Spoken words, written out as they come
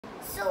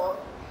So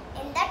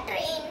in the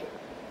train,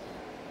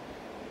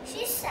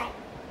 she sat.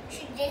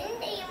 She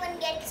didn't even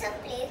get some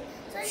place,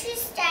 so she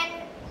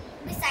stand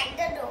beside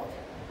the door.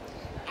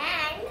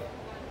 And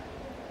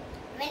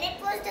when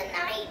it was the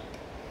night,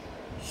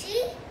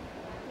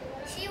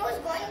 she was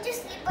going to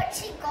sleep, but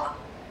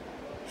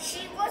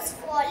she was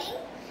falling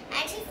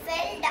and she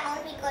fell down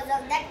because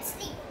of that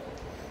sleep.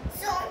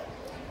 So,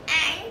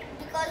 and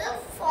because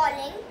of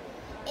falling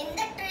in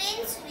the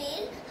train's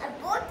wheel, her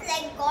both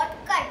legs got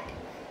cut.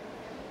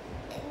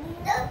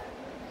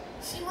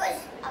 She was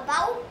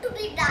about to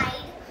be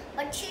died,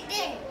 but she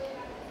didn't.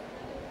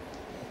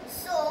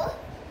 So,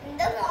 in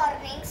the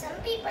morning, some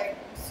people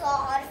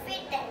saw her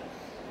fatal.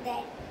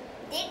 Then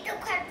they took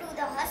her to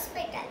the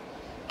hospital,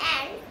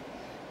 and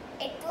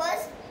it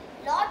was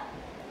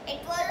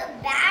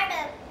a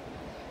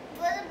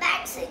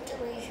bad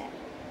situation.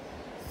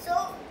 So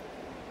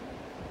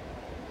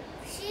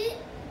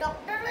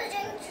doctor was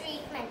doing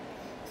treatment.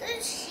 So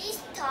she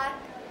thought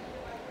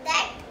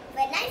that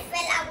when I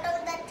fell out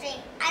of the train,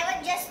 I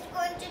was just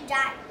going to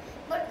die.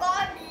 But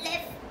God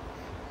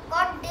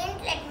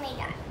didn't let me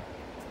die.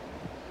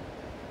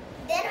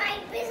 There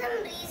might be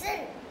some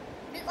reason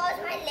because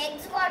my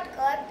legs got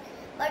cut,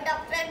 but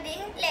God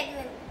didn't let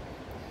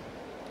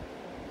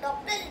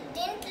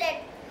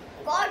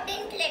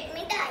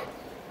me die.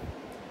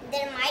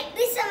 There might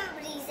be some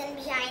reason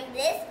behind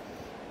this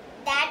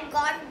that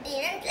God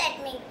didn't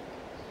let me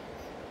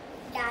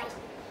die.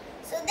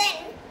 So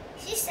then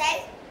she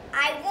says,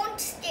 I won't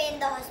stay in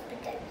the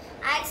hospital.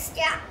 I'll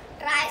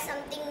try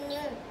something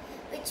new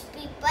which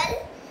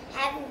people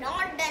have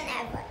not done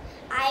ever.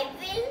 I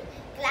will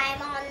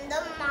climb on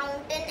the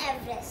mountain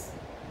Everest.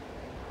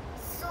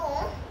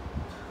 So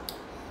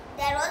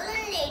there was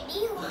a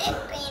lady who did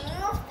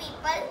training of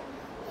people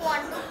who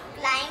want to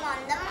climb on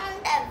the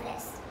Mount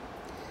Everest.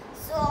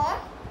 So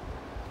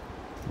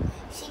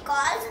she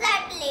calls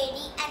that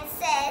lady and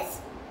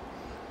says,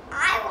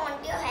 I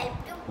want your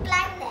help to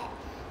climb there.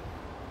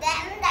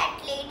 Then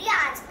that lady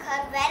asks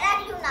her, where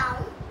are you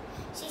now?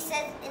 She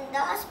says, in the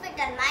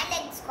hospital. My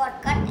legs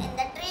got cut in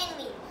the train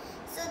wheel.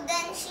 So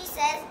then she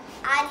says,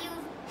 are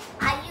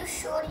you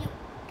sure you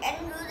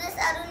can do this,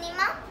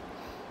 Arunima?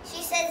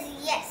 She says,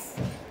 yes.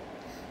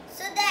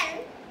 So then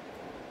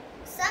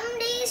some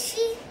days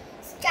she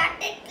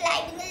started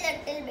climbing a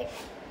little bit,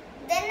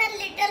 then a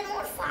little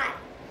more far.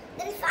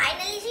 Then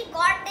finally she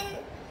got in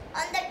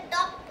on the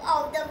top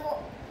of the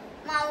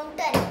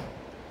mountain.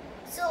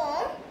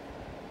 So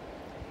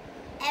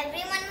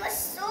everyone was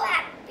so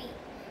happy.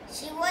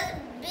 She was a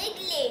big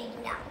lady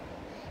now,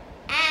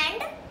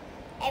 and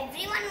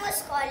everyone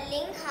was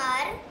calling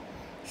her,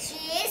 she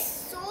is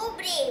so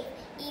brave.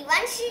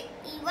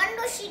 Even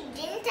though she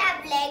didn't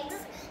have legs,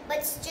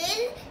 but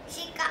still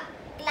she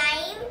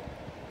climbed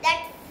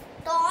that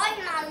tall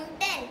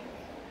mountain.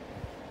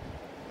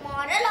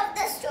 Moral of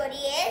the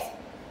story is,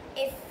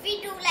 if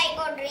we do like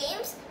our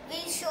dreams,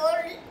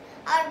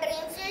 our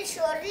dreams will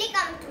surely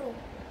come true.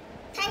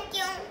 Thank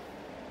you.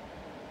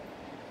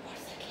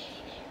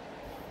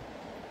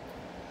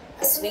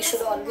 We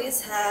should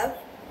always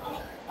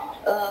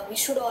we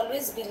should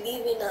always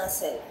believe in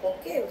ourselves,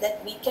 okay,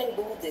 that we can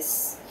do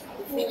this.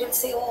 If we will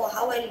say, oh,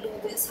 how I'll do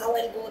this, how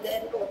I'll go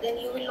there, no, then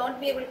you will not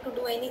be able to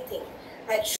do anything.